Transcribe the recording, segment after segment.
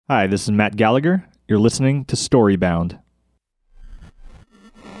Hi, this is Matt Gallagher. You're listening to Storybound.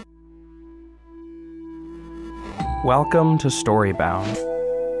 Welcome to Storybound,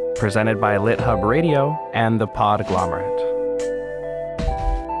 presented by LitHub Radio and the Podglomerate.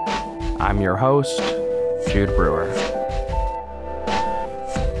 I'm your host, Jude Brewer.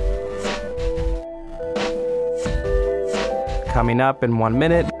 Coming up in 1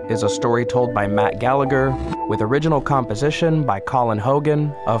 minute is a story told by Matt Gallagher with original composition by Colin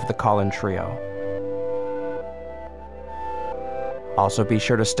Hogan of the Colin Trio. Also be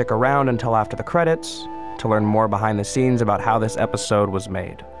sure to stick around until after the credits to learn more behind the scenes about how this episode was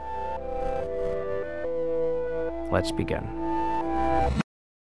made. Let's begin.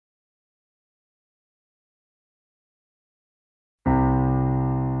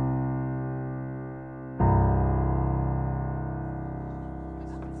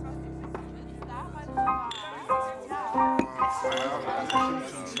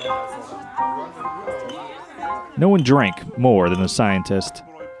 No one drank more than the scientist.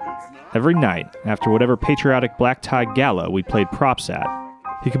 Every night, after whatever patriotic black-tie gala we played props at,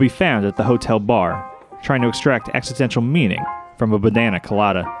 he could be found at the hotel bar, trying to extract existential meaning from a banana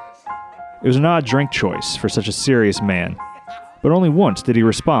colada. It was an odd drink choice for such a serious man, but only once did he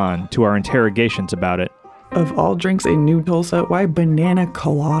respond to our interrogations about it. Of all drinks in New Tulsa, why banana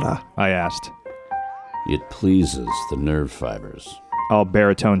colada? I asked. It pleases the nerve fibers. All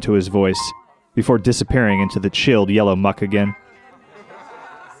baritone to his voice, before disappearing into the chilled yellow muck again.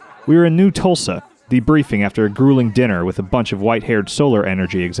 We were in New Tulsa, debriefing after a grueling dinner with a bunch of white-haired solar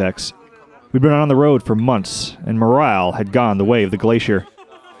energy execs. We'd been on the road for months, and morale had gone the way of the glacier.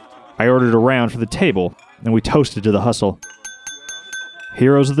 I ordered a round for the table, and we toasted to the hustle.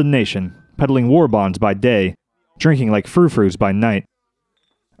 Heroes of the nation, peddling war bonds by day, drinking like frou-frous by night.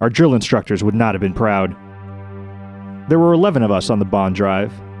 Our drill instructors would not have been proud. There were 11 of us on the bond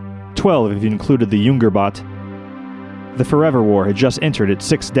drive, 12 if you included the Jungerbot. The Forever War had just entered its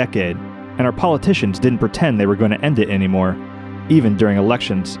 6th decade, and our politicians didn't pretend they were going to end it anymore, even during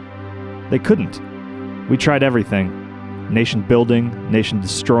elections. They couldn't. We tried everything. Nation building, nation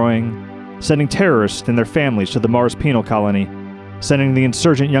destroying, sending terrorists and their families to the Mars penal colony, sending the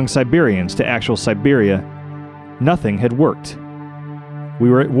insurgent young Siberians to actual Siberia. Nothing had worked. We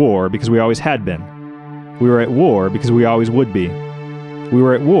were at war because we always had been. We were at war because we always would be. We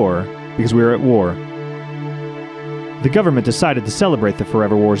were at war because we were at war. The government decided to celebrate the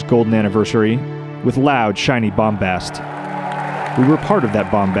Forever War's golden anniversary with loud, shiny bombast. We were part of that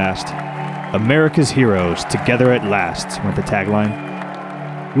bombast. America's heroes, together at last, went the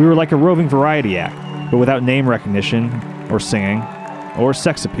tagline. We were like a roving variety act, but without name recognition, or singing, or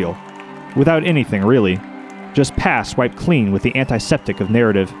sex appeal. Without anything, really. Just past wiped clean with the antiseptic of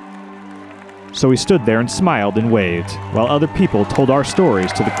narrative. So we stood there and smiled and waved, while other people told our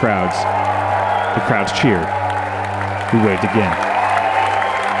stories to the crowds. The crowds cheered. We waved again.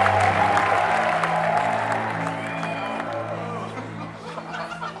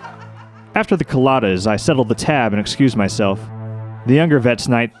 After the coladas, I settled the tab and excused myself. The younger vet's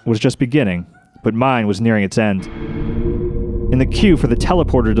night was just beginning, but mine was nearing its end. In the queue for the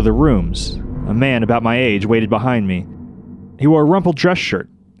teleporter to the rooms, a man about my age waited behind me. He wore a rumpled dress shirt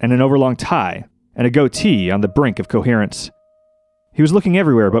and an overlong tie, and a goatee on the brink of coherence. He was looking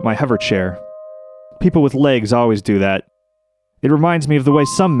everywhere but my hover chair. People with legs always do that. It reminds me of the way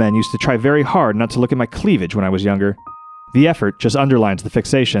some men used to try very hard not to look at my cleavage when I was younger. The effort just underlines the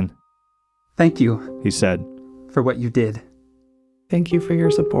fixation. Thank you, he said, for what you did. Thank you for your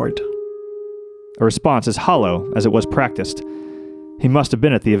support. A response as hollow as it was practiced. He must have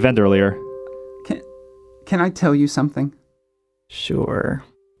been at the event earlier. Can I tell you something? Sure.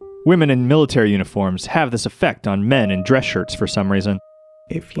 Women in military uniforms have this effect on men in dress shirts for some reason.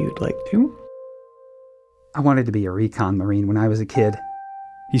 If you'd like to. I wanted to be a recon Marine when I was a kid.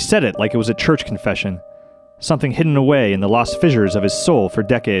 He said it like it was a church confession, something hidden away in the lost fissures of his soul for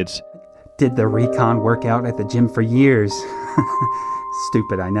decades. Did the recon workout at the gym for years.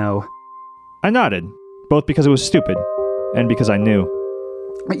 Stupid, I know. I nodded, both because it was stupid and because I knew.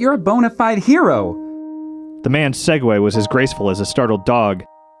 But you're a bona fide hero. The man's segue was as graceful as a startled dog.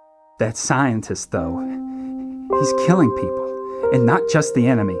 That scientist, though, he's killing people, and not just the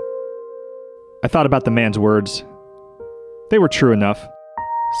enemy. I thought about the man's words. They were true enough.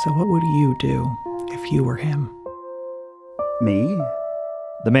 So what would you do if you were him? Me?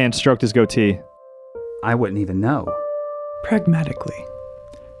 The man stroked his goatee. I wouldn't even know. Pragmatically.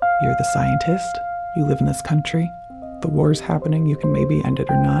 You're the scientist. You live in this country. The war's happening. You can maybe end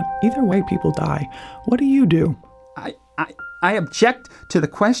it or not. Either way, people die. What do you do? I object to the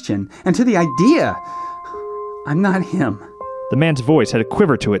question and to the idea. I'm not him. The man's voice had a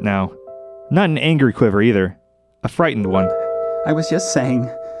quiver to it now. Not an angry quiver either. A frightened one. I was just saying,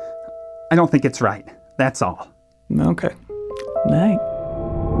 I don't think it's right. That's all. Okay. Night.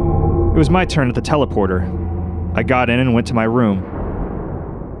 It was my turn at the teleporter. I got in and went to my room.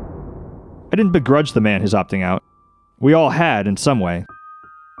 I didn't begrudge the man his opting out. We all had in some way.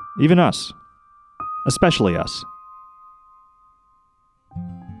 Even us. Especially us.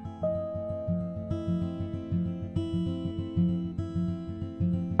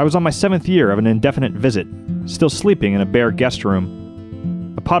 I was on my 7th year of an indefinite visit, still sleeping in a bare guest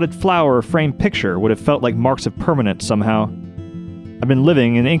room. A potted flower framed picture would have felt like marks of permanence somehow. I'd been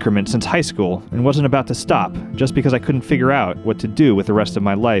living in increments since high school and wasn't about to stop just because I couldn't figure out what to do with the rest of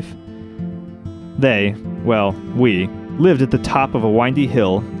my life. We, lived at the top of a windy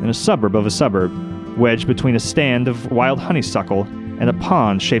hill in a suburb of a suburb, wedged between a stand of wild honeysuckle and a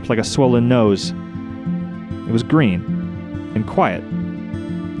pond shaped like a swollen nose. It was green and quiet.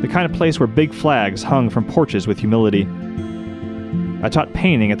 The kind of place where big flags hung from porches with humility. I taught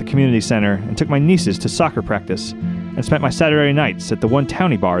painting at the community center and took my nieces to soccer practice and spent my Saturday nights at the one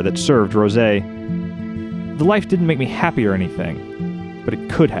towny bar that served rosé. The life didn't make me happy or anything, but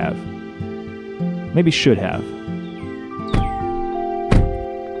it could have. Maybe should have.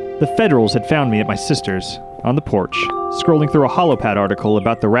 The Federals had found me at my sister's, on the porch, scrolling through a Holopad article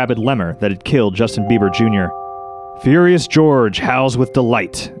about the rabid lemur that had killed Justin Bieber Jr. "Furious George howls with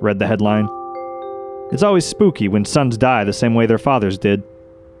delight," read the headline. It's always spooky when sons die the same way their fathers did.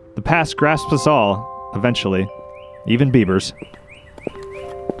 The past grasps us all, eventually. Even Bieber's.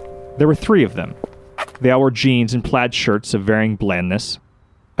 There were 3 of them. They all wore jeans and plaid shirts of varying blandness.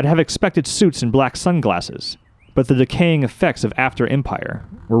 I'd have expected suits and black sunglasses, but the decaying effects of After Empire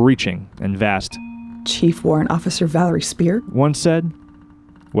were reaching and vast. Chief Warrant Officer Valerie Spear? One said.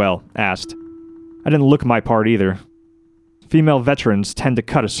 Asked. I didn't look my part either. Female veterans tend to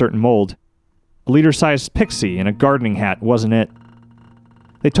cut a certain mold. A liter-sized pixie in a gardening hat wasn't it.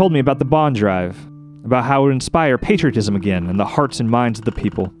 They told me about the bond drive, about how it would inspire patriotism again in the hearts and minds of the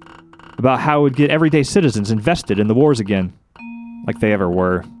people, about how it would get everyday citizens invested in the wars again, like they ever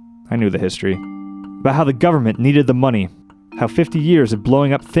were. I knew the history. About how the government needed the money, how 50 years of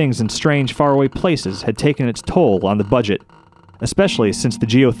blowing up things in strange, faraway places had taken its toll on the budget, especially since the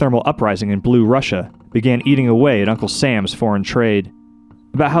geothermal uprising in Blue Russia began eating away at Uncle Sam's foreign trade.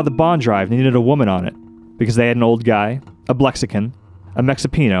 About how the bond drive needed a woman on it, because they had an old guy, a Blexican, a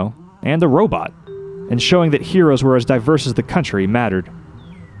Mexipino, and a robot, and showing that heroes were as diverse as the country mattered.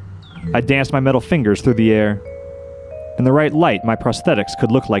 I danced my metal fingers through the air. In the right light, my prosthetics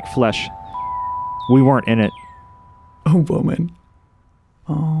could look like flesh. We weren't in it. A woman.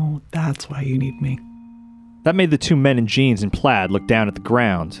 Oh, that's why you need me. That made the 2 men in jeans and plaid look down at the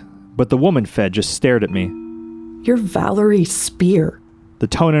ground, but the woman fed just stared at me. You're Valerie Spear. The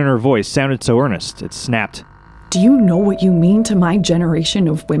tone in her voice sounded so earnest, it snapped. Do you know what you mean to my generation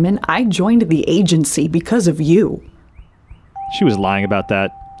of women? I joined the agency because of you. She was lying about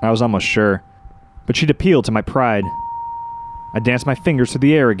that. I was almost sure. But she'd appealed to my pride. I danced my fingers through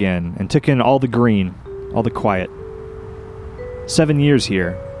the air again and took in all the green, all the quiet. 7 years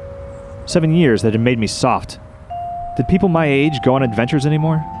here. 7 years that had made me soft. Did people my age go on adventures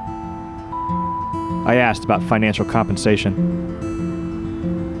anymore? I asked about financial compensation.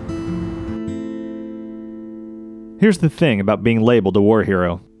 Here's the thing about being labeled a war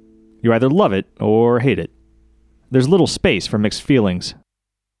hero. You either love it or hate it. There's little space for mixed feelings.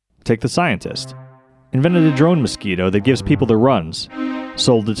 Take the scientist. Invented a drone mosquito that gives people the runs,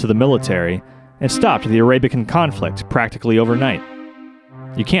 sold it to the military, and stopped the Arabican conflict practically overnight.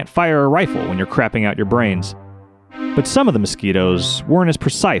 You can't fire a rifle when you're crapping out your brains. But some of the mosquitoes weren't as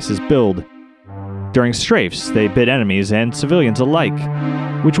precise as build. During strafes, they bit enemies and civilians alike,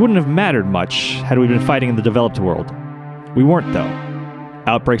 which wouldn't have mattered much had we been fighting in the developed world. We weren't, though.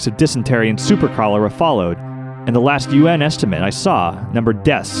 Outbreaks of dysentery and super cholera followed, and the last UN estimate I saw numbered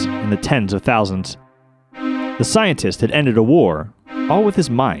deaths in the tens of thousands. The scientist had ended a war, all with his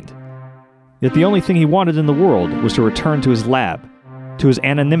mind. Yet the only thing he wanted in the world was to return to his lab, to his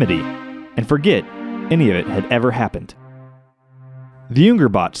anonymity, and forget any of it had ever happened. The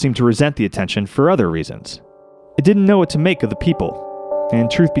Jungerbot seemed to resent the attention for other reasons. It didn't know what to make of the people, and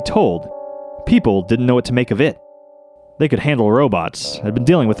truth be told, people didn't know what to make of it. They could handle robots, had been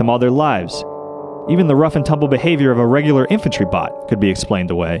dealing with them all their lives. Even the rough-and-tumble behavior of a regular infantry bot could be explained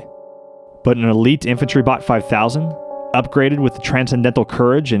away. But an elite infantry bot 5000, upgraded with the transcendental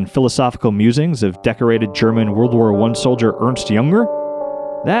courage and philosophical musings of decorated German World War I soldier Ernst Junger?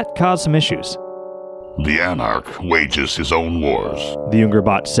 That caused some issues. The Anarch wages his own wars, the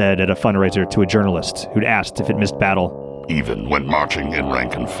Jungerbot said at a fundraiser to a journalist who'd asked if it missed battle. even when marching in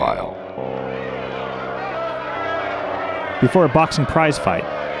rank and file. Before a boxing prize fight,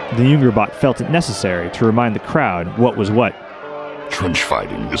 the Jungerbot felt it necessary to remind the crowd what was what. Trench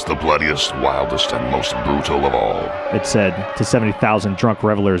fighting is the bloodiest, wildest, and most brutal of all. It said to 70,000 drunk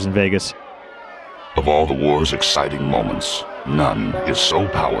revelers in Vegas. Of all the war's exciting moments, none is so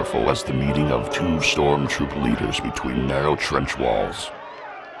powerful as the meeting of two stormtroop leaders between narrow trench walls.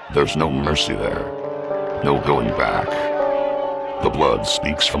 There's no mercy there, no going back. The blood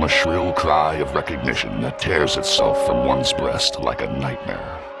speaks from a shrill cry of recognition that tears itself from one's breast like a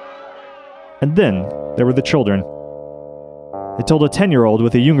nightmare. And then there were the children. It told a 10-year-old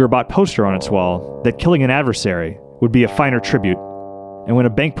with a Jungerbot poster on its wall that killing an adversary would be a finer tribute. And when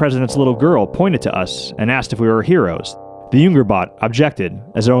a bank president's little girl pointed to us and asked if we were heroes, the Jungerbot objected,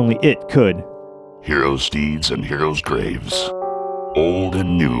 as only it could. Heroes' deeds and heroes' graves. Old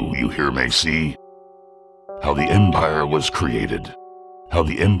and new, you here may see. How the Empire was created. How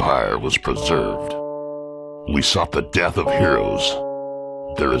the Empire was preserved. We sought the death of heroes.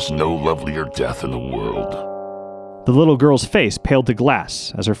 There is no lovelier death in the world. The little girl's face paled to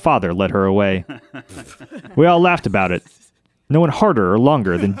glass as her father led her away. We all laughed about it. No one harder or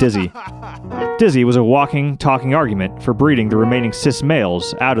longer than Dizzy. Dizzy was a walking, talking argument for breeding the remaining cis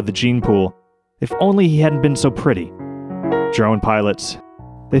males out of the gene pool. If only he hadn't been so pretty. Drone pilots.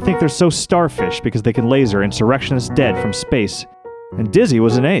 They think they're so starfish because they can laser insurrectionists dead from space. And Dizzy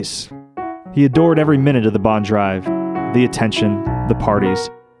was an ace. He adored every minute of the bond drive. The attention, the parties,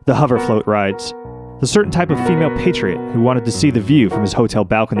 the hover float rides. The certain type of female patriot who wanted to see the view from his hotel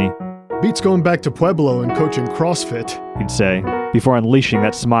balcony. Beats going back to Pueblo and coaching CrossFit, he'd say, before unleashing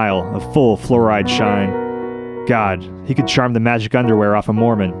that smile of full fluoride shine. God, he could charm the magic underwear off a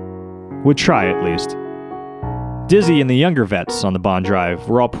Mormon. Would try, at least. Dizzy and the younger vets on the bond drive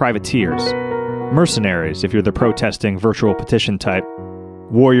were all privateers. Mercenaries, if you're the protesting virtual petition type.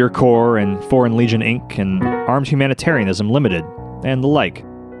 Warrior Corps and Foreign Legion Inc. and Armed Humanitarianism Limited, and the like.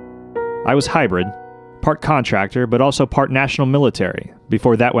 I was hybrid, part contractor, but also part national military,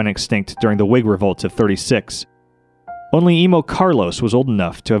 before that went extinct during the Whig Revolt of '36. Only Emo Carlos was old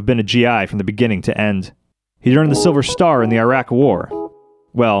enough to have been a GI from the beginning to end. He'd earned the Silver Star in the Iraq War.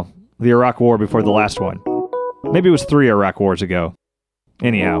 Well, the Iraq War before the last one. Maybe it was 3 Iraq Wars ago.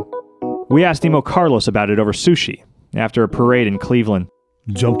 Anyhow, we asked Emo Carlos about it over sushi, after a parade in Cleveland.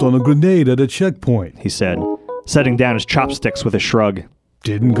 Jumped on a grenade at a checkpoint, he said, setting down his chopsticks with a shrug.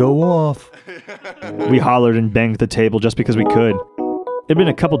 Didn't go off. We hollered and banged the table just because we could. It'd been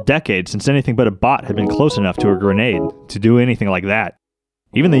a couple decades since anything but a bot had been close enough to a grenade to do anything like that.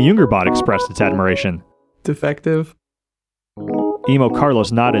 Even the Jungerbot expressed its admiration. Defective? Emo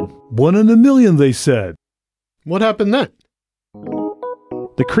Carlos nodded. 1 in a million, they said. What happened then?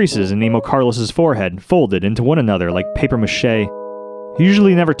 The creases in Emo Carlos's forehead folded into one another like paper mache. He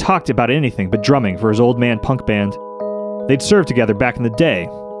usually never talked about anything but drumming for his old man punk band. They'd served together back in the day,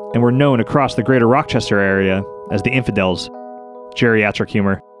 and were known across the greater Rochester area as the Infidels. Geriatric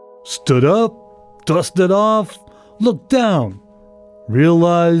humor. Stood up, dusted off, looked down.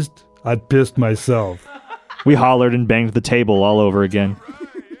 Realized I'd pissed myself. We hollered and banged the table all over again.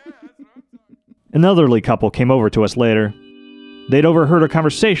 An elderly couple came over to us later. They'd overheard our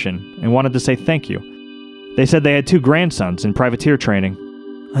conversation and wanted to say thank you. They said they had 2 grandsons in privateer training.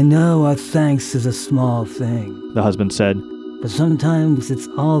 I know our thanks is a small thing, the husband said, but sometimes it's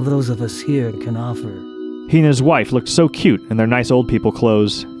all those of us here can offer. He and his wife looked so cute in their nice old people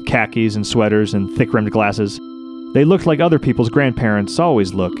clothes, khakis and sweaters and thick-rimmed glasses. They looked like other people's grandparents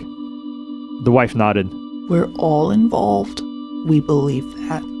always look. The wife nodded. We're all involved. We believe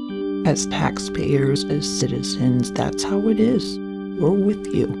that. As taxpayers, as citizens, that's how it is. We're with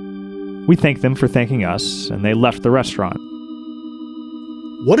you. We thanked them for thanking us, and they left the restaurant.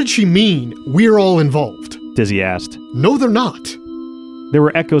 What did she mean, we're all involved? Dizzy asked. No, they're not. There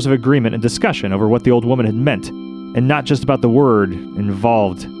were echoes of agreement and discussion over what the old woman had meant, and not just about the word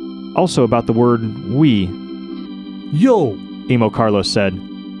involved, also about the word we. Yo, Emo Carlos said.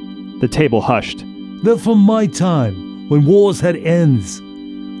 The table hushed. They're from my time, when wars had ends,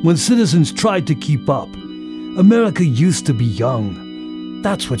 when citizens tried to keep up. America used to be young.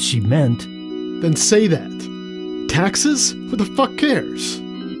 That's what she meant. Then say that. Taxes? Who the fuck cares?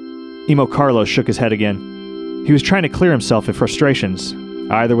 Emo Carlos shook his head again. He was trying to clear himself of frustrations,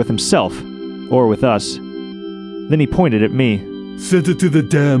 either with himself or with us. Then he pointed at me. Sent it to the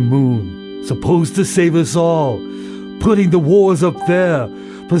damn moon. Supposed to save us all. Putting the wars up there.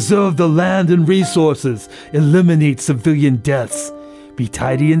 Preserve the land and resources. Eliminate civilian deaths. Be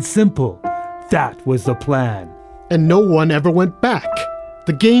tidy and simple. That was the plan. And no one ever went back.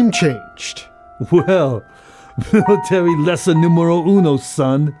 The game changed. Well, Military lesson numero uno,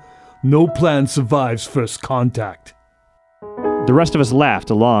 son. No plan survives first contact. The rest of us laughed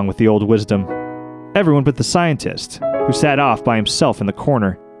along with the old wisdom. Everyone but the scientist, who sat off by himself in the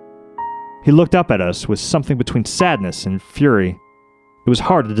corner. He looked up at us with something between sadness and fury. It was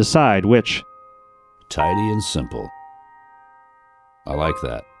hard to decide which. Tidy and simple. I like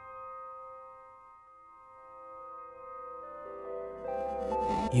that.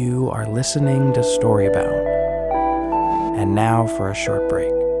 You are listening to Storybound. And now for a short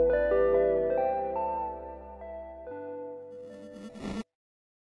break.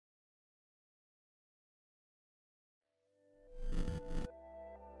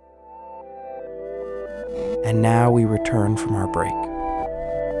 And now we return from our break.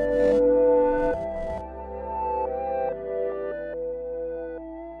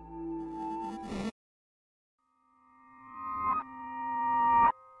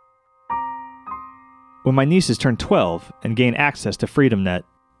 When my nieces turn 12 and gain access to FreedomNet,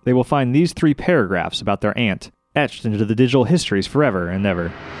 they will find these 3 paragraphs about their aunt etched into the digital histories forever and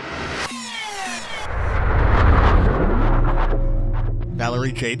ever.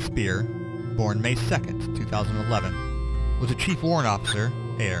 Valerie Jade Spear, born May 2nd, 2011, was a chief warrant officer,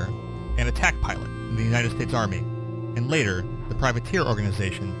 air, and attack pilot in the United States Army, and later the privateer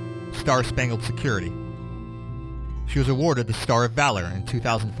organization Star Spangled Security. She was awarded the Star of Valor in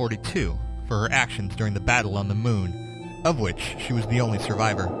 2042 for her actions during the battle on the Moon, of which she was the only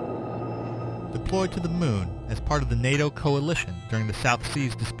survivor. Deployed to the Moon as part of the NATO coalition during the South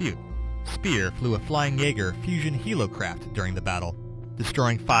Seas dispute, Spear flew a Flying Jaeger fusion helocraft during the battle,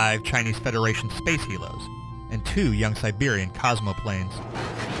 destroying 5 Chinese Federation space helos and 2 young Siberian cosmoplanes.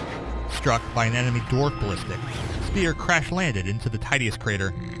 Struck by an enemy dwarf ballistic, Spear crash-landed into the Titius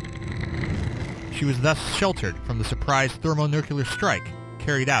crater. She was thus sheltered from the surprise thermonuclear strike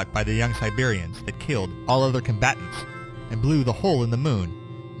carried out by the young Siberians that killed all other combatants and blew the hole in the Moon,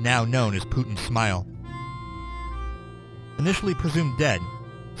 now known as Putin's Smile. Initially presumed dead,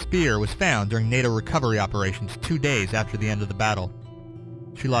 Spear was found during NATO recovery operations 2 days after the end of the battle.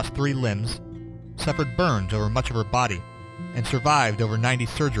 She lost 3 limbs, suffered burns over much of her body, and survived over 90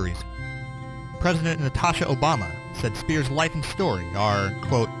 surgeries. President Natasha Obama said Spear's life and story are,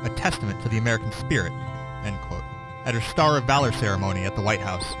 quote, a testament to the American spirit, end quote, at her Star of Valor ceremony at the White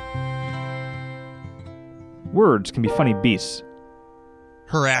House. Words can be funny beasts.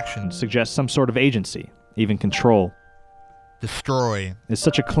 Her actions suggest some sort of agency, even control. Destroy is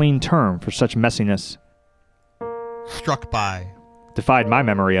such a clean term for such messiness. Struck by defied my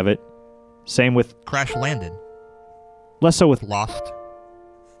memory of it. Same with crash-landed. Less so with lost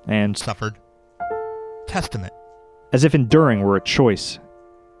and suffered. Testament. As if enduring were a choice.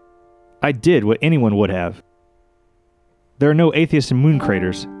 I did what anyone would have. There are no atheists in moon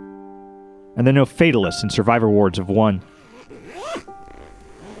craters, and there are no fatalists in survivor wards of 1.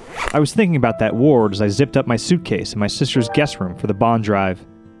 I was thinking about that ward as I zipped up my suitcase in my sister's guest room for the bond drive.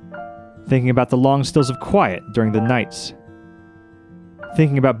 Thinking about the long stills of quiet during the nights.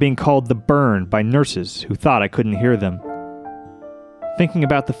 Thinking about being called the burn by nurses who thought I couldn't hear them. Thinking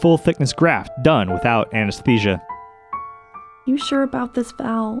about the full-thickness graft done without anesthesia. You sure about this,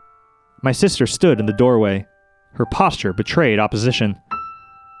 Val? My sister stood in the doorway. Her posture betrayed opposition.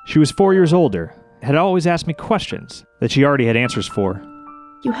 She was 4 years older, had always asked me questions that she already had answers for.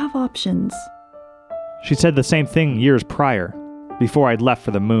 You have options. She'd said the same thing years prior, before I'd left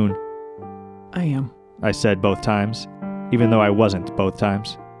for the Moon. I am, I said both times, even though I wasn't both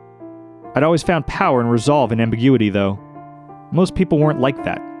times. I'd always found power and resolve in ambiguity, though. Most people weren't like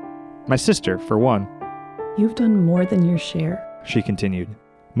that. My sister, for one. You've done more than your share, she continued,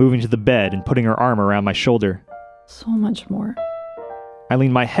 moving to the bed and putting her arm around my shoulder. So much more. I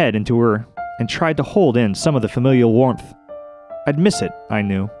leaned my head into her and tried to hold in some of the familial warmth. I'd miss it, I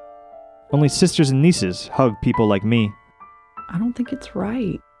knew. Only sisters and nieces hug people like me. I don't think it's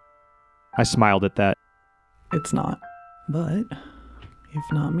right. I smiled at that. It's not. But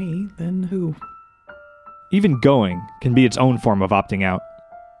if not me, then who? Even going can be its own form of opting out.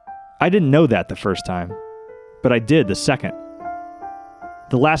 I didn't know that the first time, but I did the second.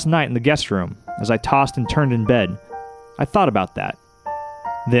 The last night in the guest room, as I tossed and turned in bed, I thought about that.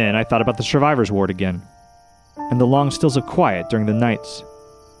 Then I thought about the survivor's ward again, and the long stills of quiet during the nights,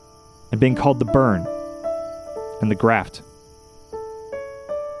 and being called the burn, and the graft.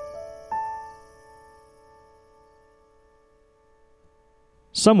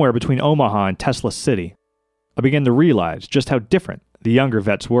 Somewhere between Omaha and Tesla City, I began to realize just how different the younger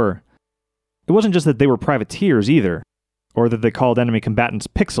vets were. It wasn't just that they were privateers either, or that they called enemy combatants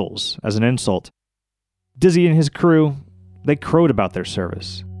pixels as an insult. Dizzy and his crew, they crowed about their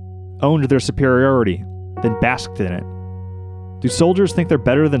service, owned their superiority, then basked in it. Do soldiers think they're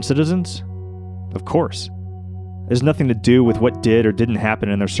better than citizens? Of course. It has nothing to do with what did or didn't happen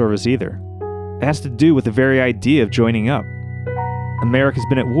in their service either. It has to do with the very idea of joining up. America's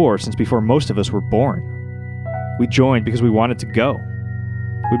been at war since before most of us were born. We joined because we wanted to go.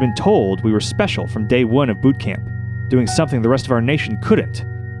 We'd been told we were special from day one of boot camp, doing something the rest of our nation couldn't,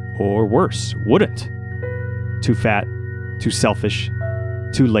 or worse, wouldn't. Too fat, too selfish,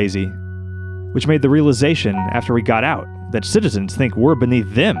 too lazy, which made the realization after we got out that citizens think we're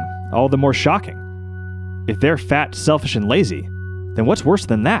beneath them all the more shocking. If they're fat, selfish, and lazy, then what's worse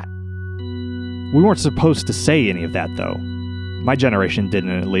than that? We weren't supposed to say any of that, though. My generation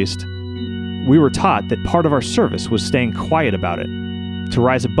didn't, at least. We were taught that part of our service was staying quiet about it, to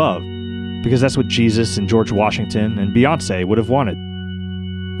rise above, because that's what Jesus and George Washington and Beyonce would have wanted.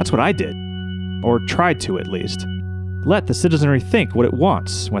 That's what I did. Or tried to, at least. Let the citizenry think what it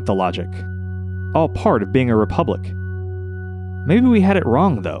wants, went the logic. All part of being a republic. Maybe we had it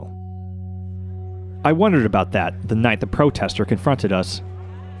wrong, though. I wondered about that the night the protester confronted us.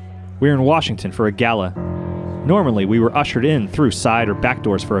 We were in Washington for a gala. Normally, we were ushered in through side or back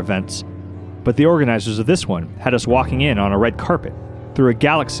doors for events, but the organizers of this one had us walking in on a red carpet through a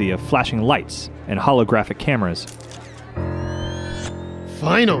galaxy of flashing lights and holographic cameras.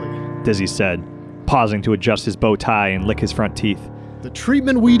 Finally, Dizzy said, pausing to adjust his bow tie and lick his front teeth. The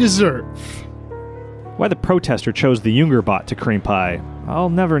treatment we deserve. Why the protester chose the Jungerbot to cream pie, I'll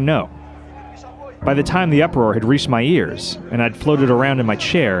never know. By the time the uproar had reached my ears, and I'd floated around in my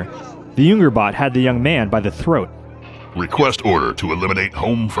chair, the Jungerbot had the young man by the throat. Request order to eliminate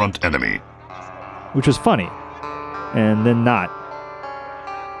home front enemy. Which was funny, and then not.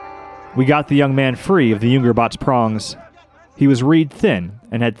 We got the young man free of the Jungerbot's prongs. He was reed thin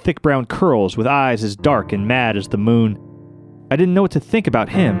and had thick brown curls with eyes as dark and mad as the moon. I didn't know what to think about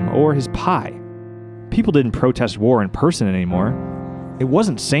him or his pie. People didn't protest war in person anymore. It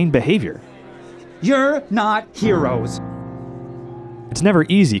wasn't sane behavior. You're not heroes. It's never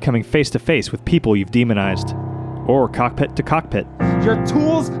easy coming face to face with people you've demonized. Or cockpit to cockpit. You're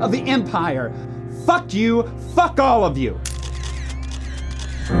tools of the Empire. Fuck you, fuck all of you.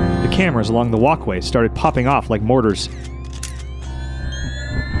 The cameras along the walkway started popping off like mortars.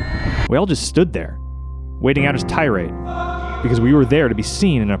 We all just stood there, waiting out his tirade, because we were there to be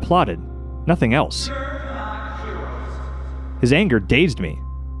seen and applauded, nothing else. His anger dazed me,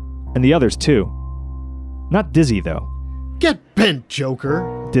 and the others too. Not Dizzy, though. Get bent,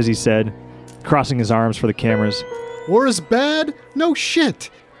 Joker, Dizzy said, crossing his arms for the cameras. War is bad? No shit.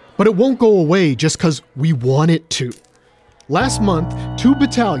 But it won't go away just because we want it to. Last month, 2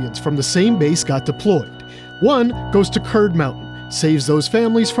 battalions from the same base got deployed. One goes to Kurd Mountain, saves those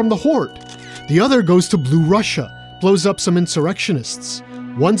families from the Horde. The other goes to Blue Russia, blows up some insurrectionists.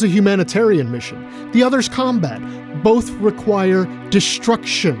 One's a humanitarian mission, the other's combat. Both require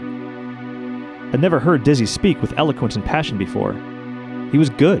destruction. I'd never heard Dizzy speak with eloquence and passion before. He was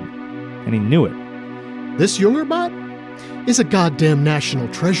good, and he knew it. This Jungerbot is a goddamn national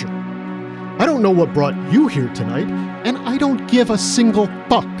treasure. I don't know what brought you here tonight, and I don't give a single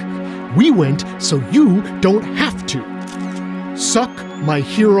fuck. We went so you don't have to. Suck my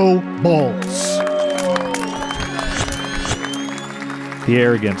hero balls. The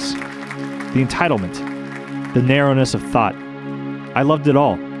arrogance, the entitlement, the narrowness of thought. I loved it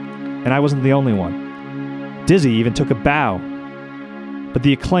all, and I wasn't the only one. Dizzy even took a bow, but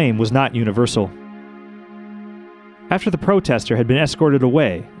the acclaim was not universal. After the protester had been escorted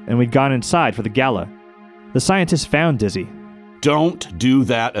away and we'd gone inside for the gala, the scientists found Dizzy. Don't do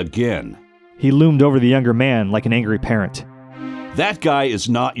that again. He loomed over the younger man like an angry parent. That guy is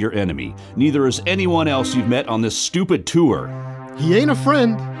not your enemy. Neither is anyone else you've met on this stupid tour. He ain't a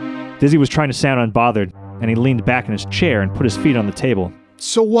friend. Dizzy was trying to sound unbothered, and he leaned back in his chair and put his feet on the table.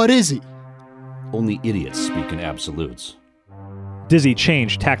 So what is he? Only idiots speak in absolutes. Dizzy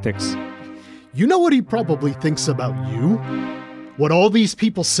changed tactics. You know what he probably thinks about you? What all these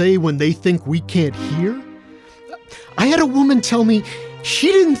people say when they think we can't hear? I had a woman tell me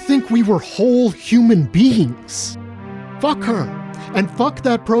she didn't think we were whole human beings. Fuck her. And fuck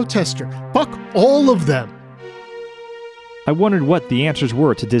that protester. Fuck all of them. I wondered what the answers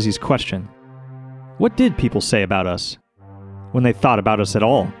were to Dizzy's question. What did people say about us? When they thought about us at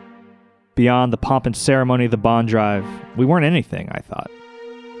all? Beyond the pomp and ceremony of the bond drive, we weren't anything, I thought.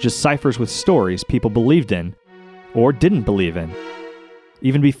 Just ciphers with stories people believed in, or didn't believe in,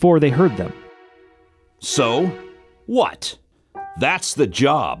 even before they heard them. So, what? That's the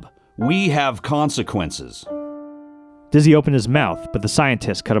job. We have consequences. Dizzy opened his mouth, but the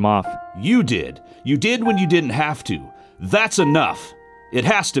scientist cut him off. You did. You did when you didn't have to. That's enough. It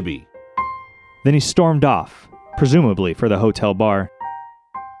has to be. Then he stormed off, presumably for the hotel bar.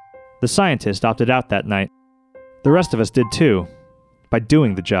 The scientist opted out that night. The rest of us did too, by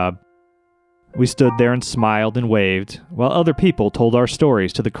doing the job. We stood there and smiled and waved, while other people told our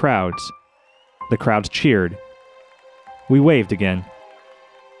stories to the crowds. The crowds cheered. We waved again.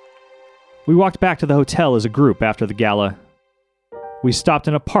 We walked back to the hotel as a group after the gala. We stopped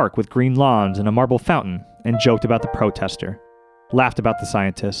in a park with green lawns and a marble fountain and joked about the protester, laughed about the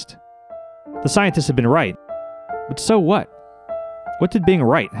scientist. The scientist had been right, but so what? What did being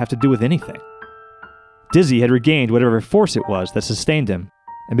right have to do with anything? Dizzy had regained whatever force it was that sustained him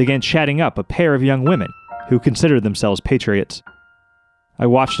and began chatting up a pair of young women who considered themselves patriots. I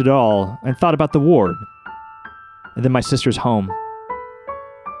watched it all and thought about the ward, and then my sister's home.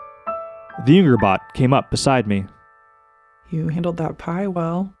 The Ungerbot came up beside me. You handled that pie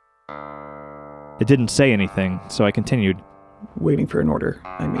well. It didn't say anything, so I continued. Waiting for an order,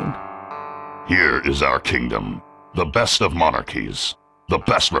 I mean. Here is our kingdom, the best of monarchies, the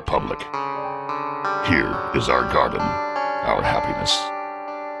best republic. Here is our garden, our happiness.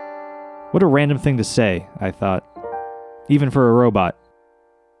 What a random thing to say, I thought, even for a robot.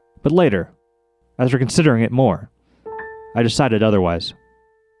 But later, after considering it more, I decided otherwise.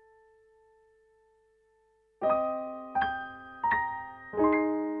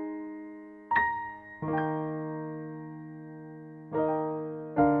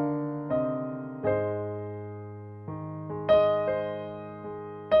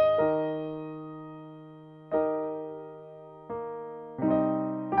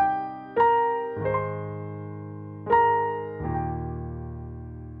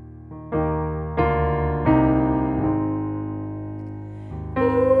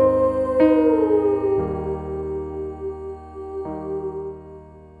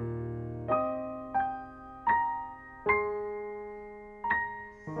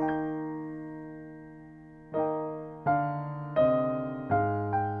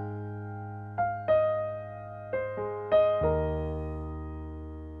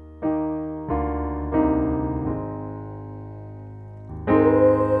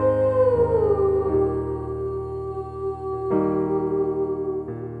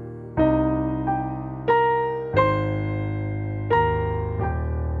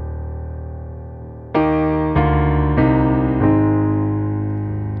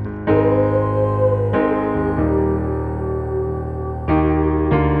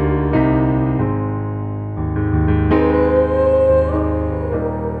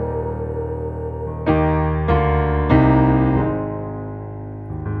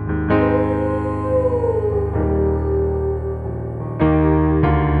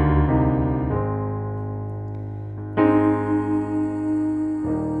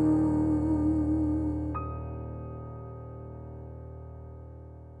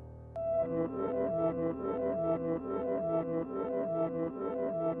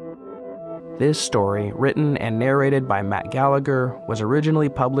 This story, written and narrated by Matt Gallagher, was originally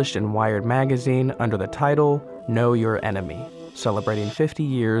published in Wired magazine under the title Know Your Enemy, celebrating 50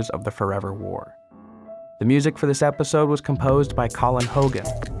 years of the Forever War. The music for this episode was composed by Colin Hogan,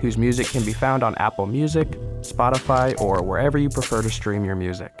 whose music can be found on Apple Music, Spotify, or wherever you prefer to stream your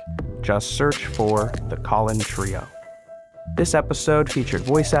music. Just search for The Colin Trio. This episode featured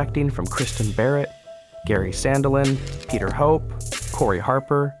voice acting from Kristen Barrett, Gary Sandelin, Peter Hope, Corey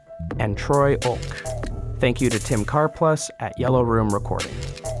Harper, and Troy Olk. Thank you to Tim Carplus at Yellow Room Recording.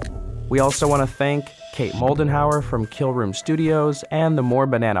 We also want to thank Kate Moldenhauer from Kill Room Studios and the More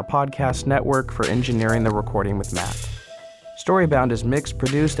Banana Podcast Network for engineering the recording with Matt. Storybound is mixed,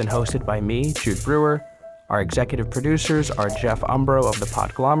 produced, and hosted by me, Jude Brewer. Our executive producers are Jeff Umbro of The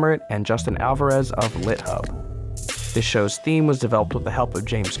Podglomerate and Justin Alvarez of LitHub. This show's theme was developed with the help of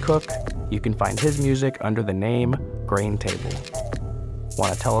James Cook. You can find his music under the name Grain Table.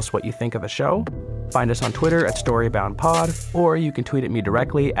 Want to tell us what you think of the show? Find us on Twitter at StoryboundPod, or you can tweet at me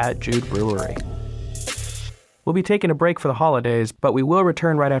directly at Jude Brewery. We'll be taking a break for the holidays, but we will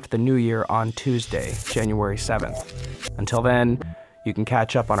return right after the New Year on Tuesday, January 7th. Until then, you can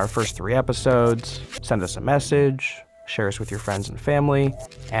catch up on our first 3 episodes, send us a message, share us with your friends and family,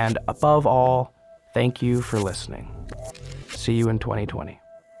 and above all, thank you for listening. See you in 2020.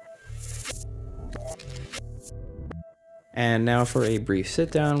 And now for a brief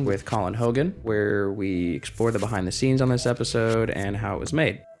sit-down with Colin Hogan, where we explore the behind-the-scenes on this episode and how it was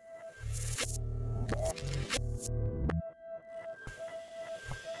made.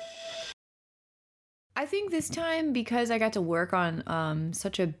 I think this time, because I got to work on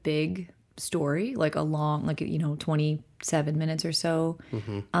such a big story, like a long, 27 minutes or so,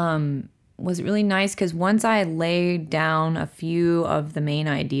 was really nice because once I laid down a few of the main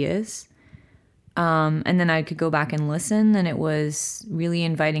ideas, And then I could go back and listen, and it was really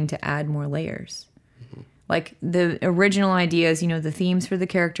inviting to add more layers. Like the original ideas, you know, the themes for the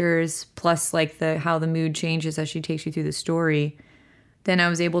characters, plus like how the mood changes as she takes you through the story. Then I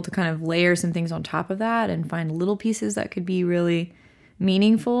was able to kind of layer some things on top of that and find little pieces that could be really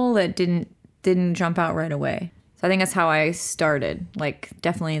meaningful that didn't jump out right away. So I think that's how I started. Like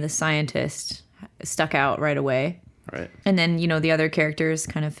definitely the scientist stuck out right away. Right. And then, you know, the other characters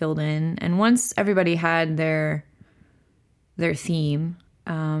kind of filled in. And once everybody had their theme,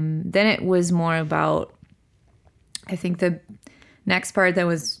 then it was more about, I think the next part that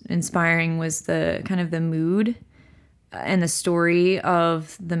was inspiring was the kind of the mood and the story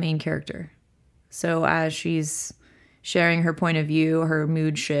of the main character. So as she's sharing her point of view, her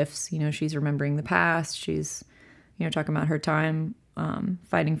mood shifts. You know, she's remembering the past. She's, you know, talking about her time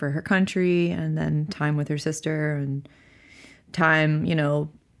fighting for her country, and then time with her sister, and time, you know,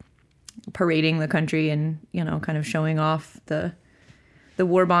 parading the country and, you know, kind of showing off the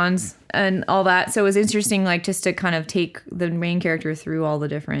war bonds and all that. So it was interesting, like, just to kind of take the main character through all the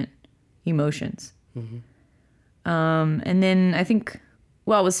different emotions. Mm-hmm. And then I think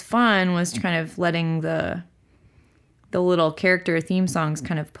what was fun was kind of letting the little character theme songs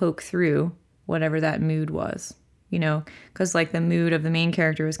kind of poke through whatever that mood was, you know, because like the mood of the main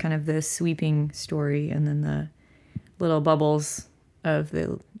character was kind of this sweeping story, and then the little bubbles of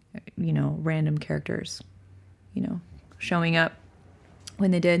the, you know, random characters, you know, showing up when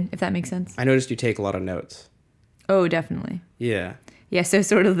they did, if that makes sense. I noticed you take a lot of notes. Oh, definitely. Yeah. Yeah, so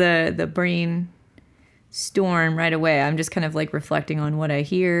sort of the brain storm right away. I'm just kind of like reflecting on what I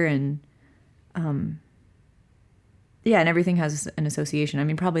hear, and yeah, and everything has an association. I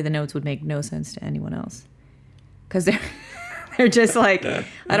mean, probably the notes would make no sense to anyone else, because they're just like, I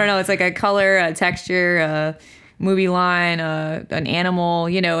don't know, it's like a color, a texture, a movie line, an animal,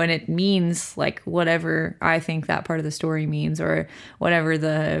 you know, and it means like whatever I think that part of the story means, or whatever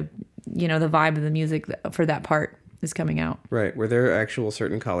the, you know, the vibe of the music for that part is coming out. Right. Were there actual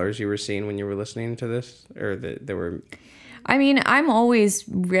certain colors you were seeing when you were listening to this, or that there were? I mean, I'm always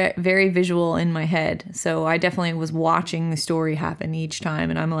very visual in my head, so I definitely was watching the story happen each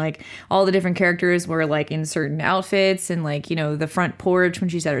time, and I'm like, all the different characters were like in certain outfits, and like, you know, the front porch when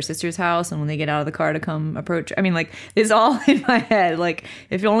she's at her sister's house, and when they get out of the car to come approach. I mean, like, it's all in my head. Like,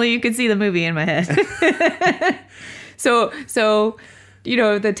 if only you could see the movie in my head. So. You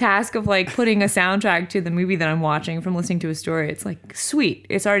know, the task of like putting a soundtrack to the movie that I'm watching from listening to a story, it's like, sweet,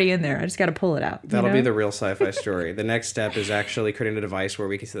 it's already in there. I just got to pull it out. That'll be the real sci-fi story. The next step is actually creating a device where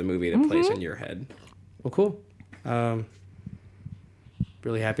we can see the movie that plays in your head. Well, cool.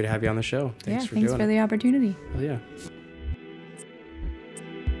 Really happy to have you on the show. Thanks for doing it. Thanks for the opportunity. Oh, yeah.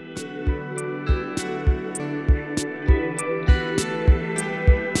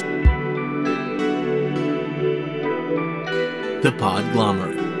 The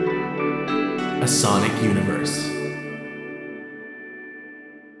Podglomerate, a sonic universe.